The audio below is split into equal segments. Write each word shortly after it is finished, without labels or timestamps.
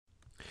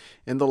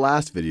In the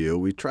last video,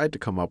 we tried to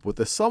come up with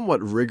a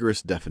somewhat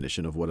rigorous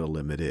definition of what a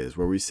limit is,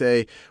 where we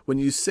say, when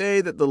you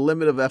say that the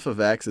limit of f of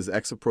x as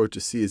x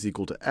approaches c is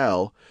equal to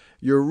L,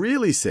 you're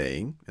really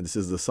saying, and this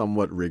is the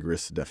somewhat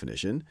rigorous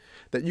definition,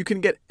 that you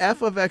can get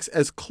f of x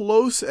as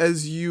close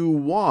as you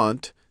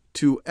want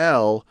to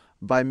L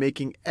by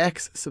making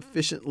x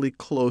sufficiently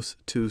close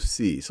to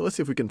c. So let's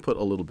see if we can put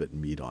a little bit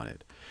meat on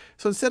it.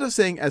 So instead of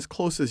saying as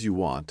close as you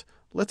want,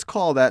 let's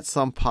call that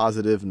some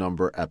positive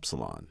number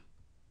epsilon.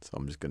 So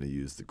I'm just going to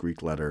use the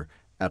Greek letter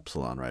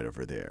epsilon right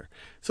over there.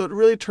 So it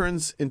really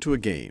turns into a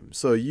game.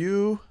 So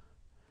you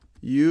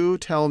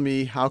tell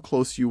me how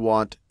close you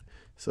want.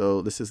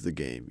 So this is the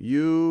game.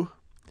 You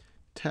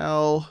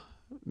tell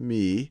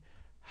me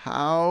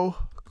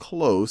how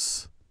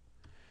close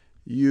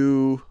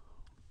you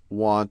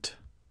want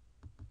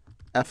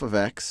f of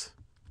x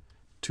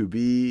to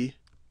be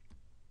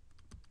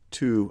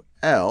to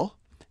L.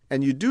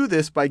 And you do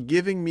this by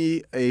giving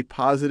me a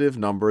positive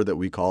number that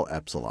we call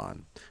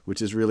epsilon, which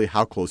is really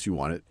how close you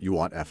want it. You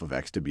want f of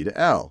x to be to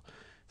L.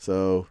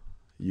 So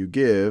you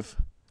give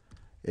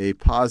a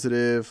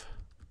positive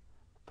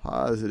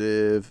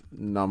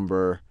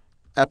number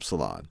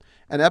epsilon.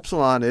 And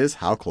epsilon is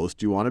how close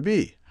do you want to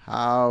be?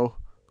 How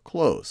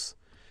close?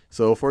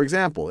 So for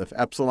example, if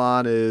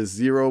epsilon is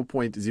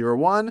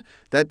 0.01,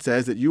 that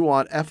says that you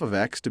want f of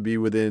x to be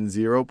within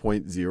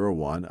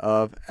 0.01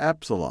 of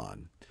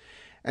epsilon.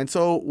 And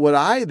so what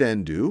I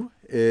then do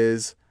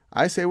is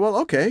I say, well,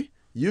 OK,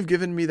 you've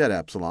given me that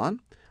epsilon.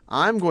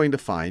 I'm going to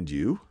find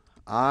you.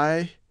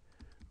 I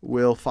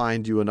will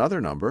find you another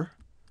number,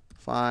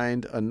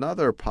 find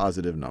another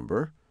positive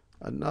number,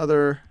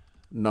 another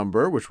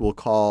number, which we'll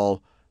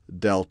call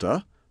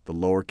delta, the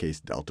lowercase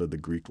delta, the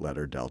Greek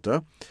letter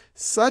delta,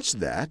 such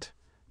that,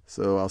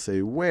 so I'll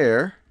say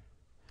where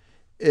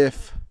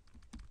if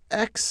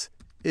x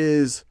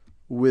is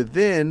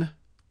within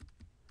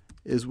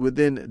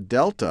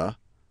delta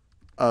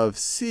of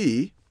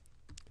c,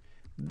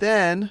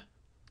 then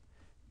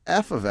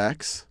f of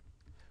x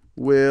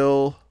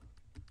will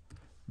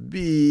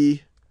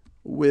be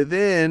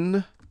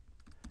within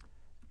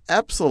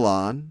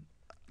epsilon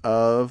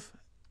of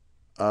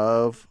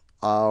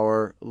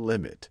our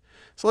limit.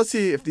 So let's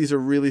see if these are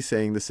really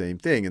saying the same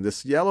thing. In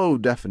this yellow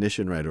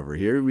definition right over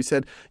here, we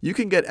said you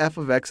can get f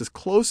of x as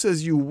close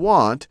as you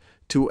want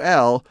to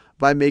L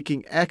by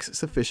making x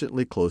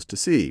sufficiently close to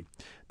c.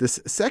 This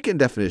second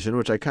definition,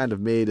 which I kind of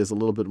made as a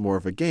little bit more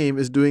of a game,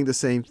 is doing the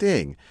same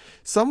thing.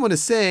 Someone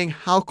is saying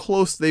how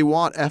close they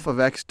want f of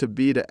x to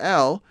be to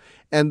L,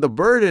 and the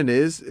burden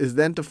is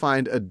then to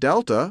find a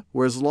delta,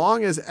 where as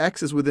long as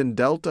x is within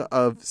delta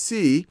of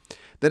c,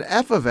 then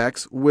f of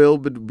x will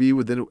be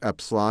within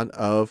epsilon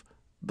of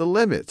the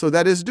limit. So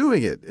that is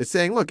doing it. It's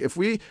saying, look, if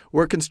we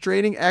were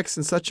constraining x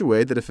in such a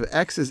way that if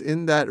x is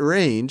in that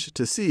range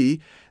to c,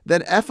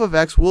 then f of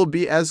x will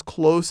be as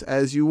close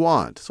as you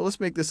want. So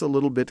let's make this a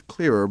little bit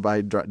clearer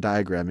by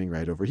diagramming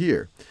right over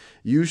here.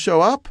 You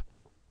show up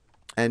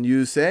and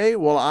you say,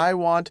 well, I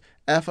want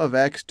f of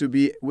x to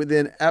be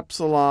within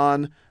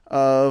epsilon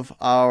of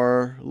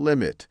our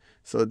limit.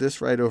 So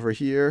this right over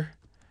here,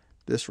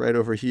 this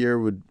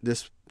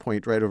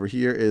point right over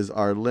here is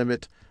our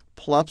limit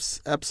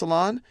plus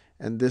epsilon.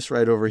 And this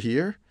right over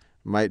here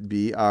might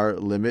be our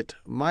limit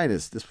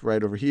minus. This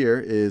right over here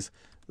is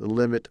the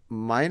limit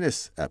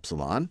minus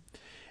epsilon.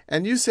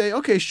 And you say,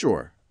 OK,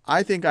 sure.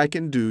 I think I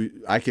can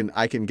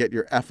get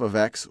your f of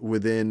x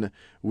within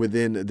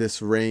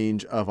this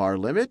range of our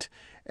limit.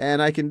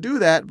 And I can do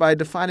that by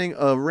defining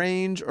a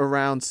range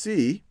around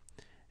c.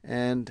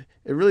 And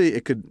I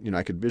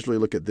could visually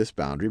look at this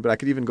boundary, but I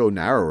could even go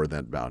narrower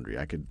than that boundary.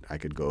 I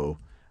can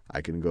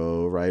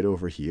go right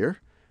over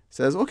here. It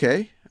says,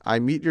 OK, I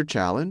meet your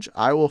challenge.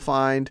 I will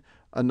find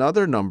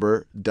another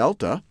number,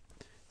 delta.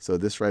 So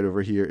this right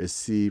over here is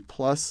c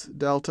plus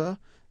delta.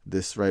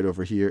 This right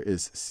over here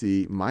is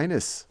c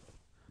minus,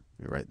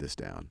 let me write this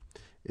down,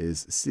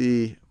 is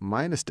c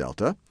minus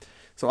delta.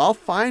 So I'll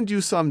find you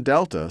some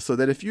delta so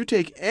that if you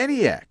take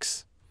any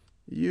x,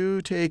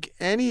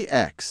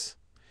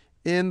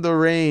 in the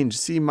range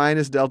c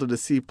minus delta to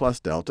c plus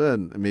delta,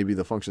 and maybe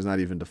the function is not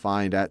even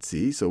defined at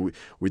c, so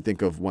we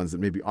think of ones that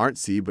maybe aren't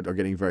c but are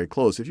getting very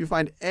close. If you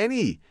find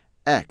any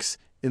x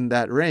in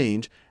that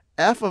range,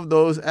 f of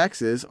those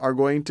x's are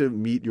going to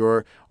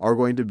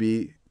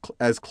be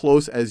as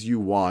close as you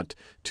want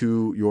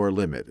to your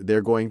limit.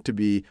 They're going to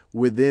be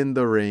within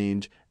the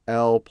range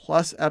L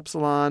plus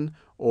epsilon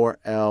or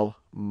L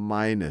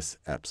minus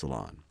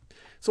epsilon.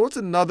 So what's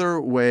another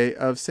way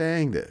of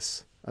saying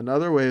this?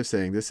 Another way of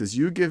saying this is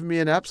you give me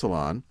an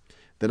epsilon,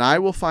 then I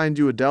will find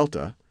you a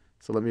delta.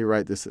 So let me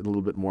write this in a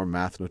little bit more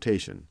math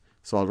notation.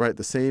 So I'll write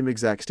the same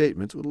exact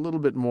statements with a little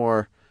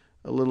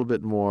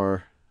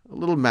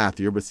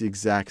mathier, but it's the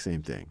exact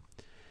same thing.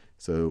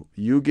 So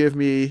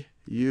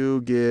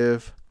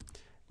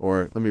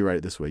or let me write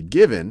it this way.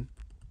 Given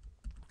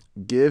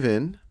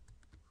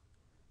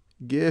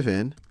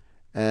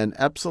an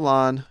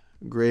epsilon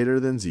greater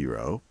than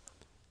 0,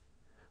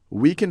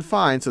 we can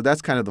find, so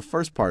that's kind of the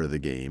first part of the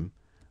game,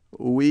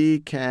 we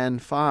can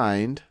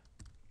find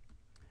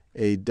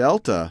a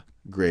delta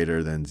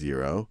greater than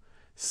 0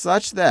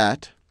 such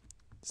that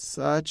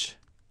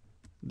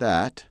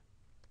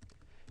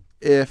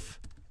if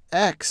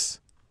x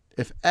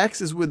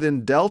is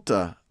within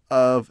delta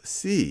of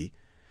c,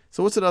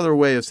 so what's another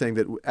way of saying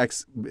that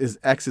x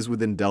is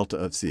within delta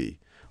of c?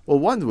 Well,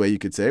 one way you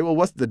could say, well,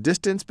 what's the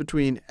distance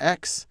between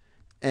x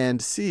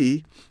and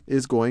c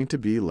is going to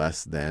be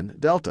less than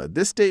delta.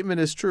 This statement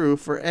is true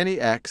for any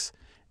x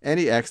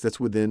that's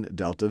within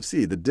delta of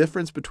c. The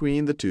difference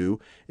between the two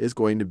is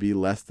going to be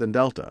less than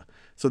delta.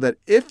 So that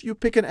if you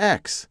pick an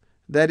x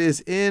that is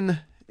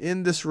in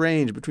this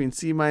range between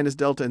c minus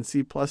delta and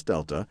c plus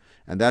delta,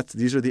 and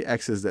these are the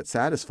x's that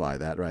satisfy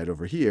that right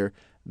over here,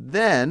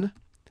 then,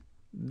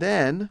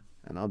 and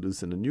I'll do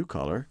this in a new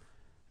color,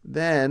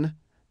 then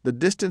the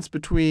distance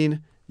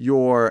between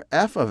your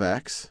f of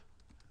x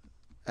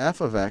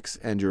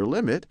and your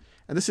limit,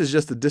 and this is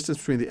just the distance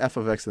between the f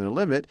of x and the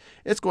limit,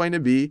 it's going to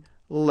be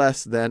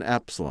less than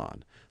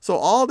epsilon. So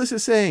all this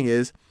is saying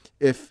is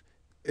if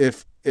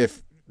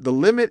the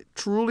limit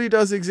truly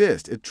does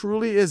exist, it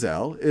truly is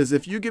L, is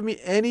if you give me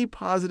any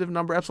positive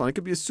number epsilon, it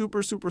could be a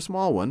super, super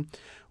small one,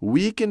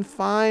 we can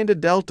find a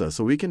delta.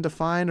 So we can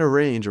define a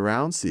range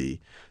around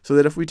c so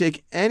that if we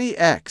take any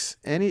x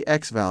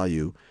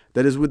value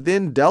that is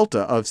within delta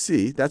of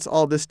c, that's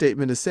all this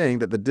statement is saying,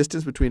 that the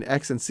distance between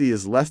x and c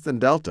is less than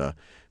delta.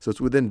 So it's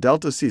within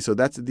delta of c. So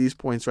that's these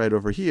points right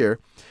over here,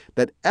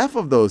 that f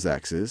of those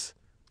x's,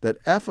 that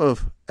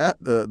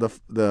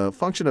the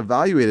function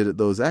evaluated at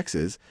those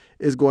x's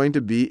is going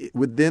to be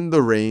within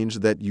the range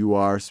that you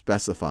are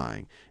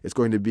specifying. It's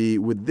going to be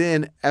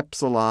within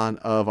epsilon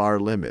of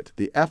our limit.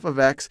 The f of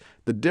x,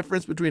 the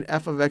difference between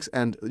f of x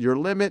and your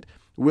limit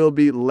will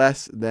be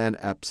less than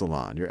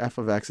epsilon. Your f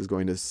of x is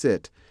going to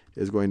sit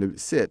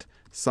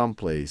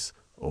someplace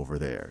over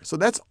there. So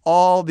that's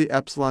all the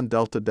epsilon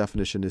delta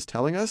definition is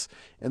telling us.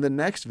 In the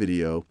next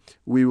video,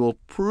 we will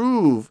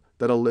prove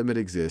that a limit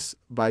exists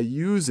by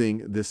using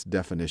this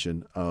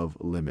definition of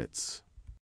limits.